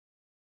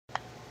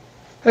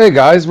Hey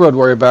guys, Road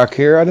Warrior back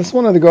here. I just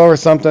wanted to go over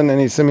something,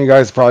 and some of you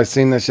guys have probably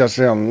seen this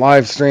yesterday on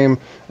live stream.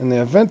 In the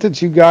event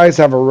that you guys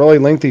have a really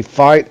lengthy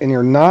fight and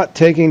you're not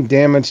taking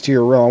damage to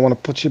your reel, I want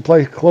to put you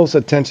play close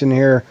attention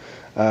here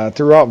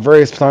throughout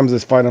various times of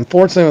this fight.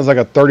 Unfortunately, it was like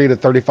a 30 to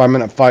 35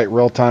 minute fight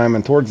real time,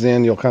 and towards the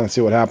end you'll kind of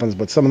see what happens.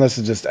 But some of this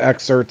is just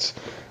excerpts,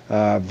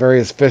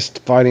 various fist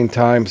fighting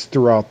times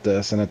throughout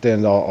this, and at the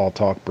end I'll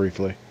talk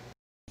briefly.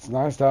 It's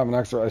nice to have an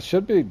extra. It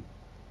should be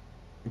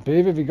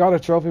Beav, have you got a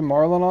trophy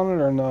marlin on it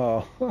or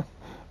no?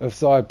 If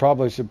so, I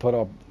probably should put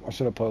up. I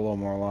should have put a little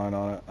more line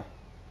on it.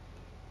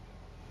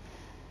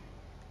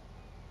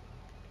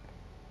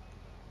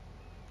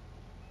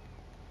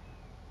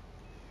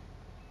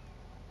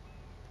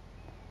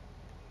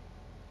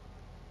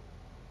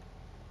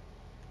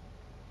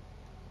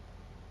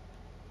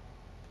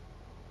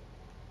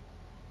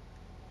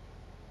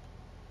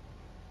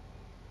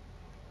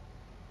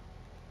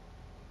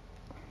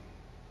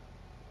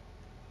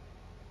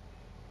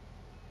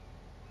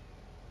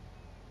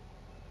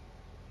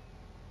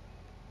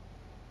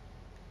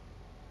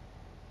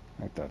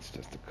 I think that's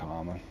just a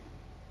common.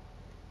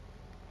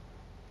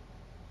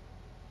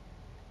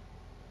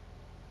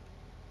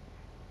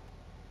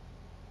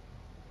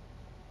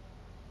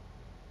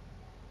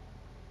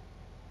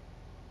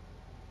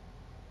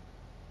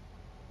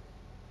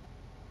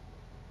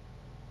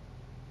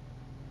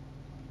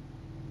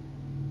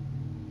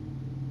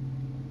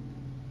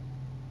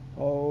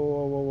 Oh,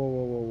 whoa, whoa, whoa,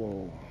 whoa, whoa,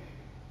 whoa.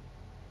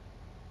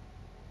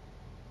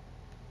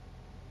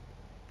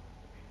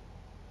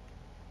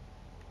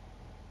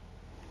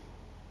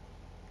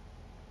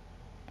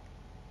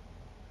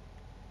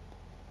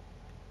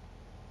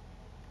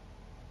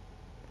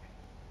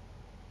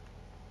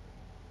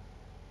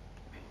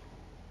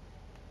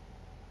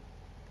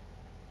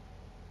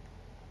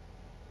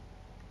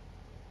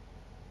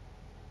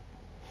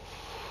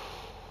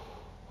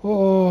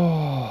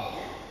 Oh.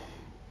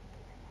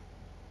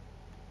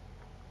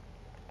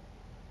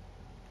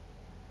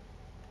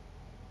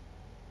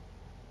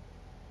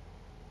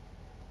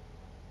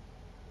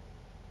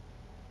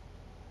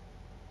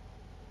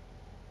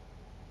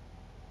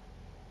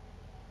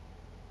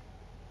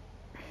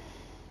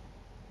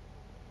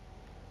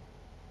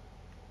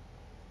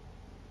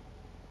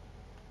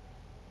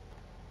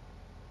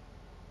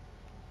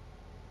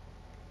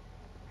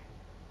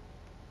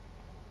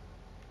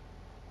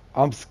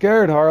 I'm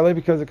scared, Harley,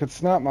 because it could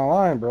snap my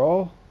line,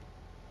 bro.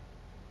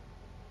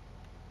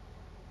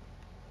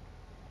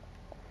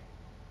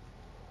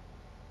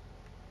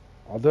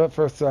 I'll do it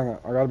for a second.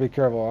 I gotta be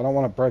careful. I don't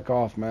want to break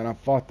off, man. I've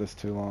fought this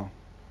too long.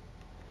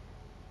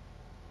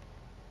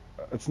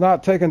 It's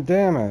not taking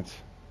damage.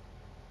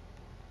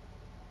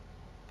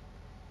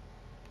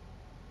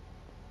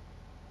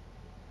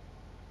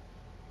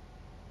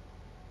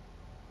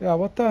 Yeah,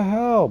 what the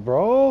hell,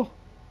 bro?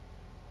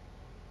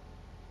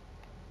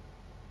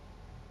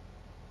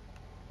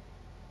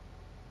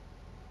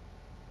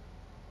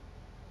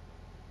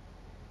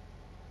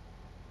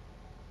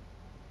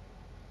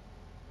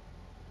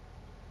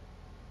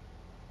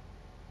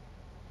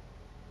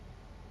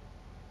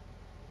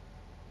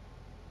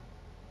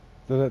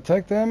 Did it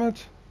take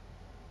damage?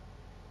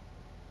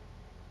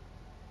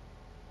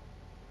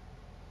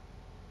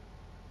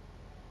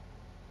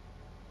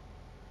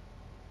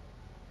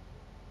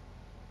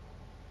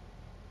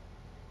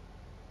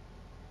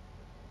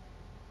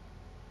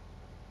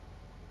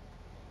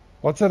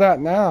 What's it at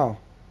now?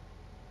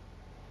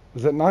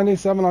 Is it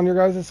 97 on your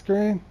guys'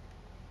 screen?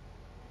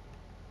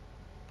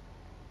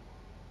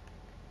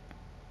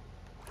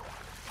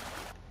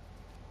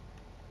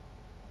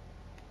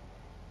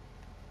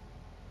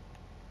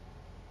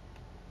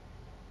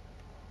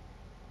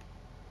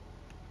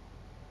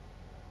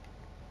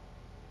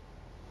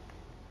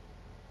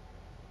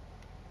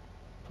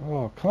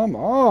 Oh, come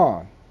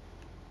on.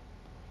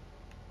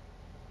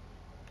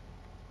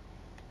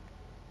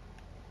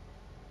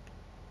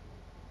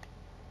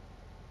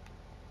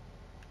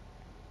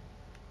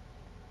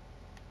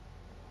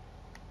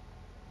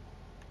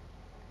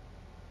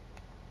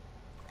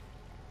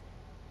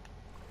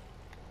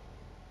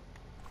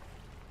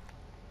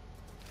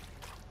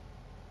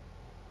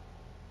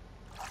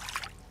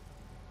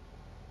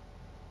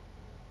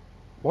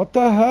 What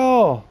the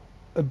hell?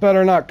 It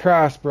better not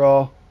crash,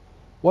 bro.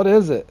 What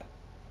is it?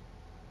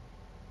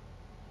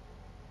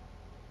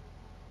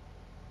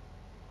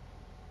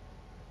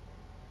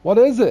 What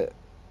is it?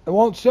 It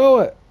won't show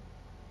it.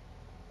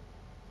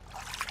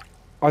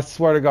 I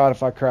swear to God,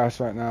 if I crash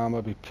right now, I'm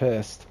gonna be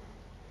pissed.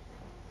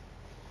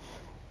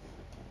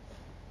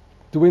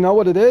 Do we know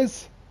what it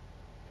is?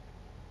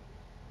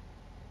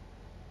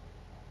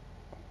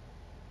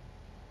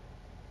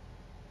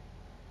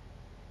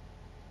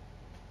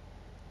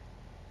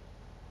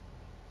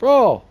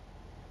 Bro,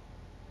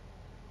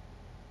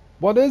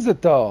 what is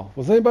it though?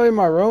 Was anybody in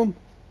my room?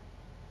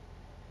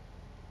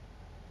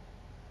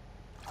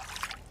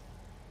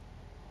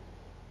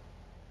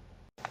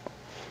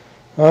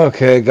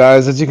 Okay,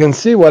 guys, as you can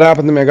see, what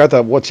happened to me, I got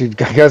the what you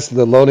I guess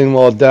the loading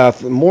wall of death.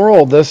 The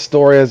moral of this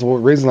story is the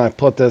reason I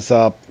put this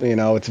up. You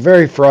know, it's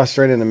very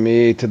frustrating to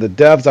me. To the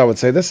devs, I would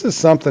say this is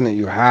something that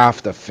you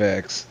have to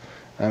fix.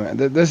 I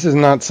mean, this is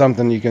not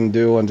something you can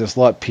do and just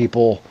let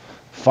people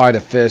fight a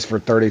fish for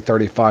 30,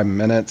 35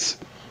 minutes,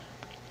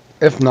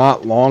 if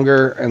not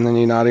longer, and then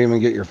you not even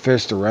get your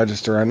fish to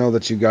register. I know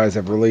that you guys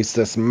have released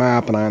this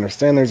map, and I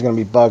understand there's going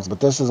to be bugs,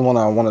 but this is one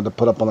I wanted to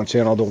put up on the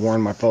channel to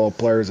warn my fellow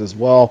players as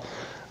well.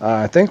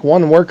 I think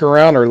one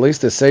workaround, or at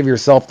least to save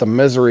yourself the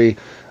misery,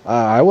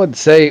 I would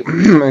say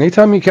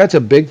anytime you catch a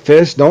big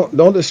fish, don't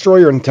destroy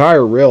your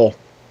entire reel.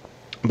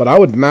 But I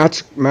would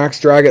max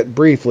drag it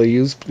briefly.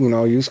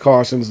 Use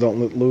cautions,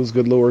 don't lose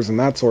good lures and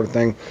that sort of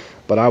thing.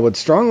 But I would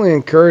strongly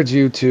encourage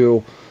you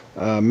to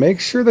make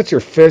sure that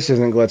your fish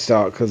isn't glitched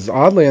out, because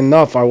oddly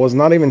enough, I was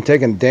not even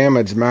taking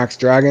damage max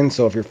dragging.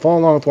 So if you're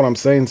following along with what I'm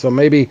saying, so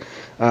maybe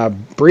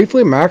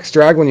briefly max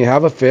drag when you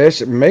have a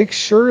fish. Make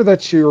sure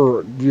that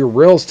your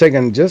reel's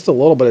taking just a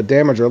little bit of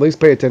damage, or at least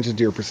pay attention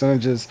to your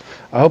percentages.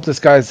 I hope this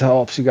guys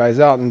helps you guys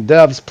out. And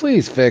devs,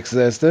 please fix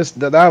this.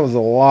 That was a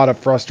lot of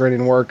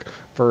frustrating work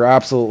for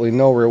absolutely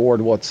no reward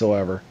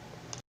whatsoever.